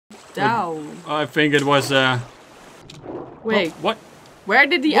down. I think it was... Wait. What? Where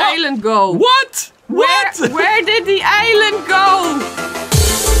did the island go? What? What? Where did the island go?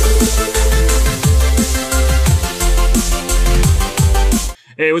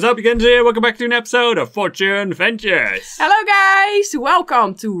 Hey, what's up, you guys here? Welcome back to an episode of Fortune Ventures. Hello guys,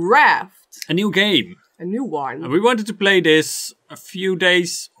 welcome to Raft. A new game. A new one. We wanted to play this a few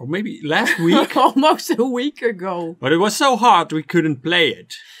days, or maybe last week. Almost a week ago. But it was so hard we couldn't play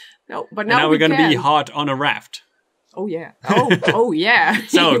it. No, but And now we're gonna be hard on a raft. Oh yeah. Oh yeah.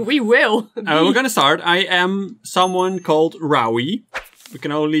 So, we will. We're gonna start. I am someone called Rowie. We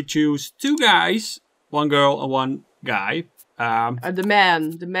can only choose 2 guys, 1 girl and 1 guy. The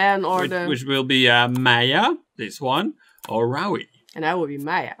man or which will be Maya, this one, or Rowie. And I will be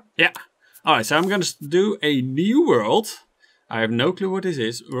Maya. Yeah. Alright, so I'm gonna do a new world. I have no clue what this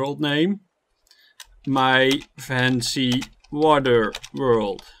is. World name. My fancy water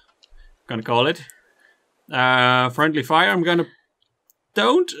world. Gonna call it. Friendly fire. I'm gonna...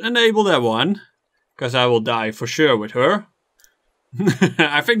 Don't enable that one. Because I will die for sure with her.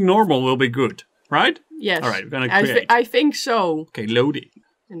 I think normal will be good. Right? Yes. Alright, we're gonna create. I think so. Okay, loading.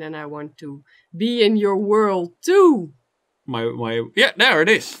 And then I want to be in your world too. Yeah, there it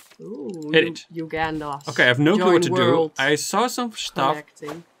is. Ooh, Hit it. Uganda's. Okay, I have no clue what to world. do. I saw some stuff.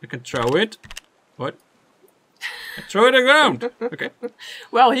 Connecting. I can throw it. What? I throw it around. Okay.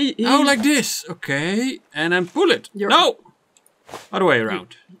 Well, he Oh, like this. Okay. And then pull it. No! Other way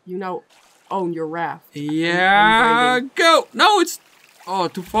around. You now own your raft. Yeah, go! No, it's... Oh,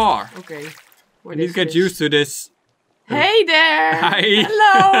 too far. Okay. I need to get used to this. Hey there! Hi!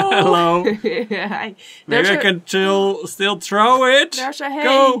 Hello! Hello! Hi. Maybe I can still throw it. There's a hey!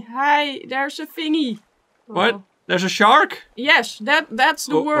 Go. Hi! There's a thingy. What? Oh. There's a shark? Yes, that's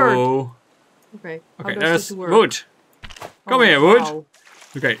the word. Okay. Okay, there's wood. Come here, wood. Wow.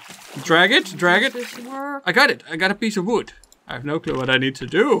 Okay, drag it. I got it. I got a piece of wood. I have no clue what I need to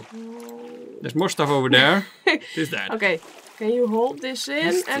do. There's more stuff over there. What is that? Okay. Can you hold this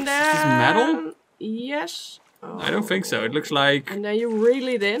in and then... Is this metal? Yes. Oh. I don't think so. It looks like... And then you reel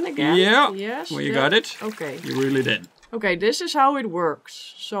it in again? Yeah. Yes. Well, you got it. Okay. You reel it in. Okay, this is how it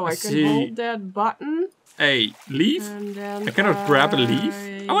works. So I can hold that button. A leaf? And then I cannot grab a leaf.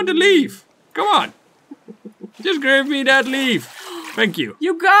 I want a leaf. Come on. Just grab me that leaf. Thank you.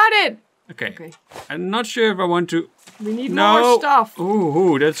 You got it. Okay. I'm not sure if I want to... We need more stuff.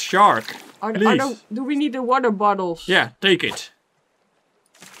 Ooh, that's shark. Do we need the water bottles? Yeah, take it.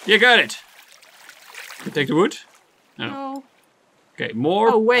 You got it. You take the wood? No. Okay, more.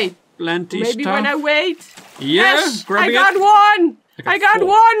 Oh, wait. Plenty Maybe stuff. when I wait. Yeah, yes, grabbing I got it. one. I got 4.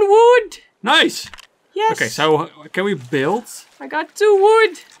 1 wood. Nice. Yes. Okay, so can we build? I got 2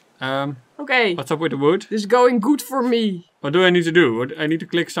 wood. Okay. What's up with the wood? This is going good for me. What do I need to do? I need to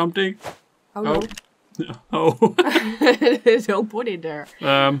click something? Oh, no. Oh. Don't put it there.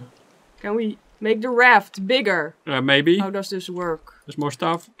 Can we make the raft bigger? Maybe. How does this work? There's more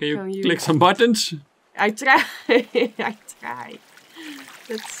stuff. Can you click some buttons? I try. I try.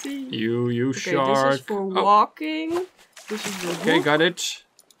 Let's see. You shark. This is for walking. This is the Okay, got it.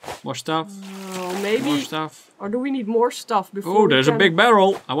 More stuff. Maybe. More stuff. Or do we need more stuff before? Oh, there's a big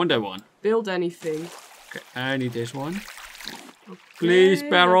barrel. I want that one. Build anything. Okay, I need this one. Okay, please,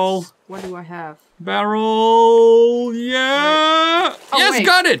 barrel. What do I have? Barrel. Yeah. Oh, yes, wait.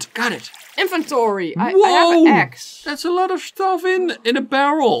 got it. Inventory. Whoa, I have an axe. That's a lot of stuff in a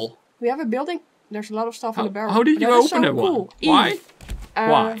barrel. We have a building. There's a lot of stuff in the barrel. How did you open that one? Why?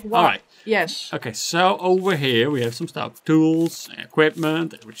 Why? Alright. Yes. Okay, so over here we have some stuff. Tools,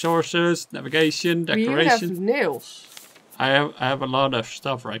 equipment, resources, navigation, decoration. We have nails. I have a lot of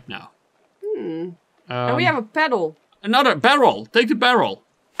stuff right now. And we have a pedal. Another barrel. Take the barrel.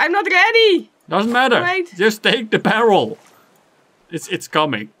 I'm not ready. Doesn't matter. Wait. Just take the barrel. It's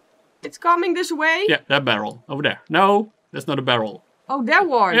coming. It's coming this way? Yeah, that barrel. Over there. No, that's not a barrel. Oh, that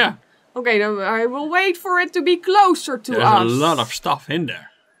one? Yeah. Okay, then I will wait for it to be closer to us. There's a lot of stuff in there.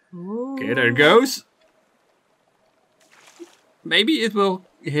 Ooh. Okay, there it goes. Maybe it will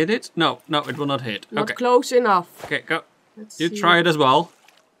hit it. No, it will not hit. Not close enough. Okay, go. Let's you see. try it as well.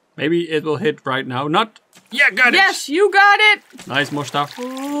 Maybe it will hit right now. Not. Yeah, got it. Yes, you got it. Nice, more stuff.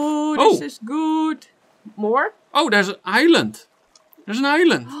 Ooh, this is good. More? Oh, there's an island. There's an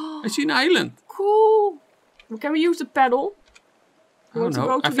island. I see an island. Cool. Can we use the pedal? Oh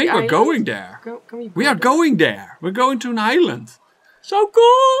no, I think we're going there. We are going there. We're going to an island. So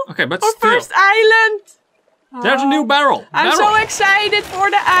cool. Okay, but our still. first island. There's a new barrel. I'm so excited for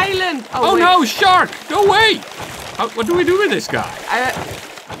the island. Oh no, shark! Go away! What do we do with this guy?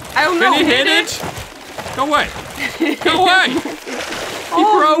 I don't know. Can he hit it? Go away! Go away! He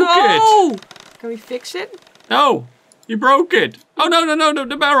broke it. Can we fix it? No, he broke it. Oh, no,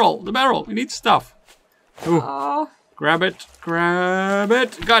 the barrel. We need stuff. Ooh. Oh. Grab it.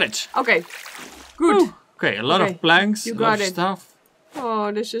 Got it. Okay, good. Ooh. Okay, a lot of planks, you a got lot of it. stuff.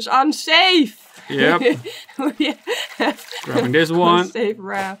 Oh, this is unsafe. Yep. Grabbing this one. Unsafe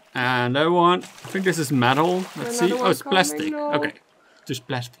raft. And that one. I think this is metal. Let's see. Another Oh, it's one plastic. coming, no. Okay, just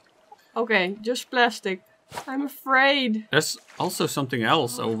plastic. Okay, just plastic. I'm afraid. There's also something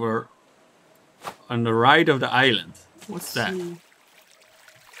else over on the right of the island. What's that? See.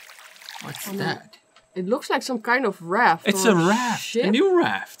 What's that? It looks like some kind of raft. It's or a raft. Ship. A new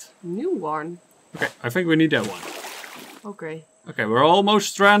raft. New one. Okay, I think we need that one. Okay. Okay, we're almost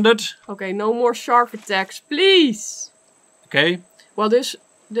stranded. Okay, no more shark attacks, please. Okay. Well, this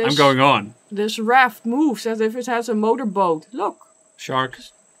I'm going on. This raft moves as if it has a motorboat. Look. Shark.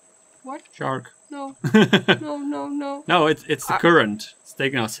 What? Shark. No. No. No, it's the current. It's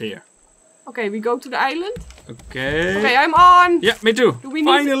taking us here. Okay, we go to the island. Okay. Okay, I'm on. Yeah, me too.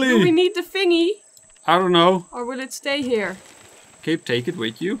 Finally. Do we need the thingy? I don't know. Or will it stay here? Okay, take it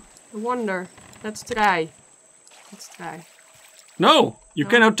with you. I wonder. Let's try. No, you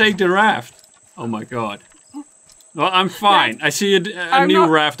cannot take the raft. Oh my god. Well, I'm fine. I see a new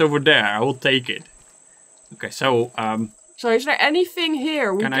raft over there. I will take it. Okay, so So is there anything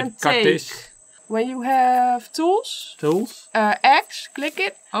here we can I take? cut this? When you have tools, Tools? X, click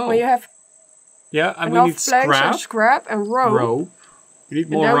it. Oh. When you have Yeah, and we enough need planks and scrap and rope. Rope. We need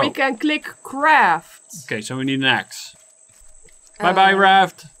And more then rope. we can click craft. Okay, so we need an axe. Bye bye,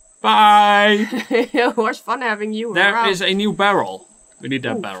 raft. Bye. It was fun having you There around. is a new barrel. We need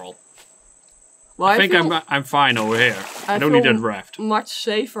that barrel. Well, I think I'm fine over here. I don't need that raft. Much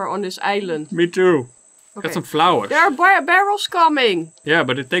safer on this island. Me too. Okay. Got some flowers. There are barrels coming Yeah,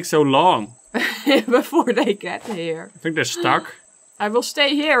 but it takes so long. before they get here. I think they're stuck. I will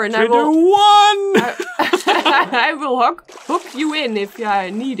stay here and 3, I will 2, 1! I will hook you in if I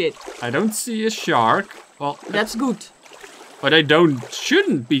need it. I don't see a shark. Well, That's good. but I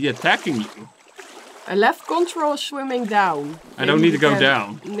shouldn't be attacking you. A left control is swimming down. I don't need to go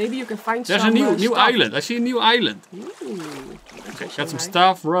down. Maybe you can find There's some a new stuff. island. I see a new island. Ooh, Okay, got some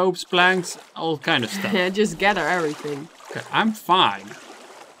stuff, ropes, planks, all kind of stuff. Yeah, just gather everything. Okay, I'm fine.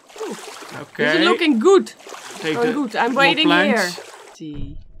 Ooh. Okay. Is it looking good? Take Oh, good. I'm waiting here.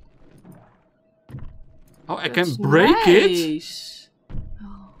 See. Oh, I can break it? Nice.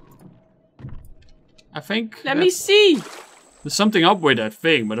 I think Let me see. there's something up with that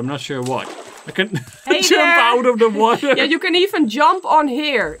thing, but I'm not sure what. I can Hey jump there. out of the water. Yeah, you can even jump on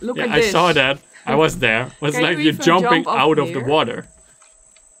here. Look Yeah, at I this. saw that. I was there. It was Can like you you're even jumping jump up out of the here? water.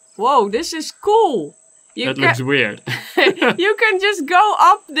 Whoa, this is cool. That looks weird. You can just go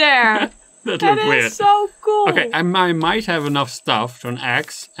up there. That That looks is weird. so cool. Okay, I might have enough stuff for an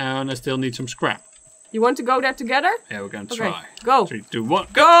axe, and I still need some scrap. You want to go there together? Yeah, we're gonna Okay, try. go. 3, 2, 1,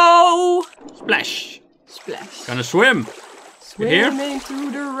 go! Go! Splash! Splash. Gonna swim. here? Swimming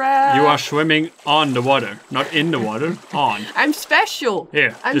through the raft. You are swimming on the water, not in the water. On. I'm special.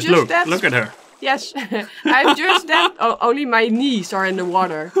 Here, I'm just just look. that Look at her. Yes, I'm just that. Oh, only my knees are in the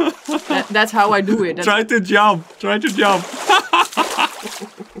water. That's how I do it. Try to jump. Try to jump.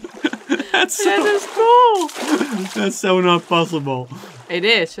 That is cool. That's so not possible. It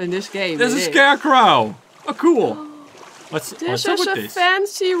is in this game. There's a scarecrow. Oh, cool. What's This up is with a this?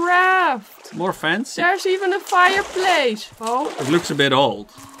 fancy raft. More fancy. There's even a fireplace. Oh, It looks a bit old.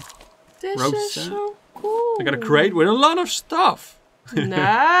 this Rosa. is so cool. I got a crate with a lot of stuff.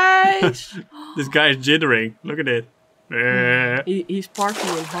 Nice. This guy is jittering. Look at it. He's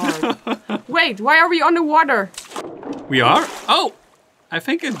partying hard. Wait, why are we underwater? We are? Oh! I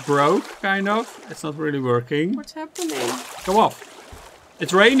think it broke, kind of. It's not really working. What's happening? Go off.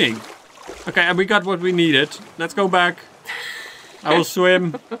 It's raining. Okay, and we got what we needed. Let's go back. I will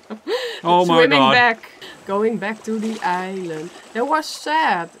swim. Oh my Swimming god. back. Going back to the island. That was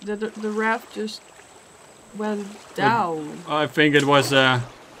sad. The raft just went down. I think it was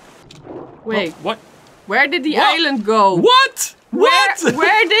Wait, What? where did the What? island go? What? What?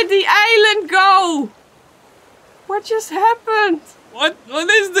 Where did the island go? What just happened? What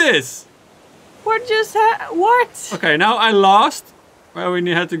is this? What just what? Okay, now I lost where we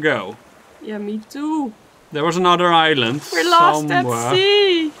had to go. Yeah, me too. There was another island We're lost somewhere. at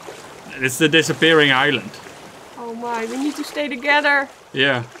sea. It's the disappearing island. Oh my, we need to stay together.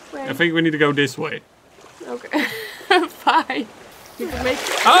 Yeah. Wait. I think we need to go this way. Okay, fine. You can make.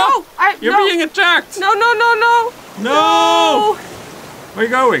 Oh! No, You're no. being attacked! No. No! Where are you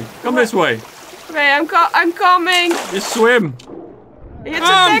going? Come this way. Okay, I'm coming. Just swim. It's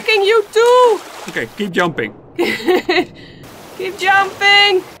attacking you too. Okay, keep jumping. Keep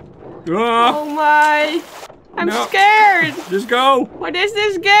jumping. Ah, Oh my. I'm No. scared. just go. What is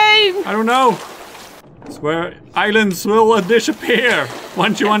this game? I don't know. It's where islands will disappear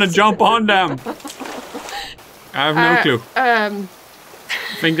once you want to jump on them. I have no clue. I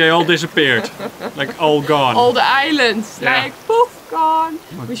think they all disappeared. Like all gone. All the islands. Yeah. Like poof, gone.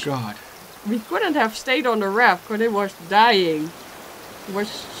 Oh my god. We couldn't have stayed on the raft because it was dying. It was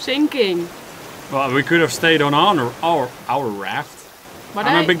sinking. Well, we could have stayed on our raft. But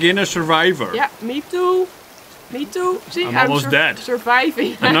I'm a beginner survivor. Yeah, me too. Me too. See, I'm almost dead.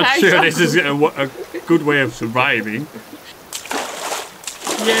 Surviving. I'm not sure this is a good way of surviving.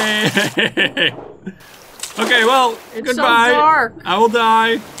 Yay! Okay, well, It's goodbye. so dark. I will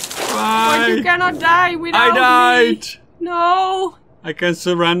die. Bye. But you cannot die without I died. me. No. I can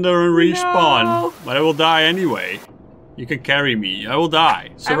surrender and respawn, No. but I will die anyway. You can carry me. I will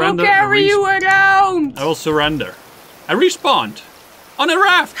die. Surrender I will carry and you around. I will surrender. I respawned on a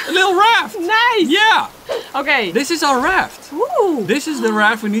raft, a little raft. Nice. Yeah. Okay. This is our raft. Woo. This is the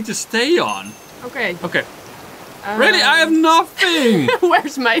raft we need to stay on. Okay. Okay. Really, I have nothing.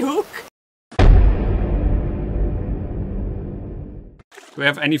 Where's my hook? Do we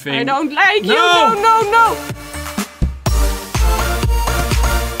have anything? I don't like you. No. No, no, no.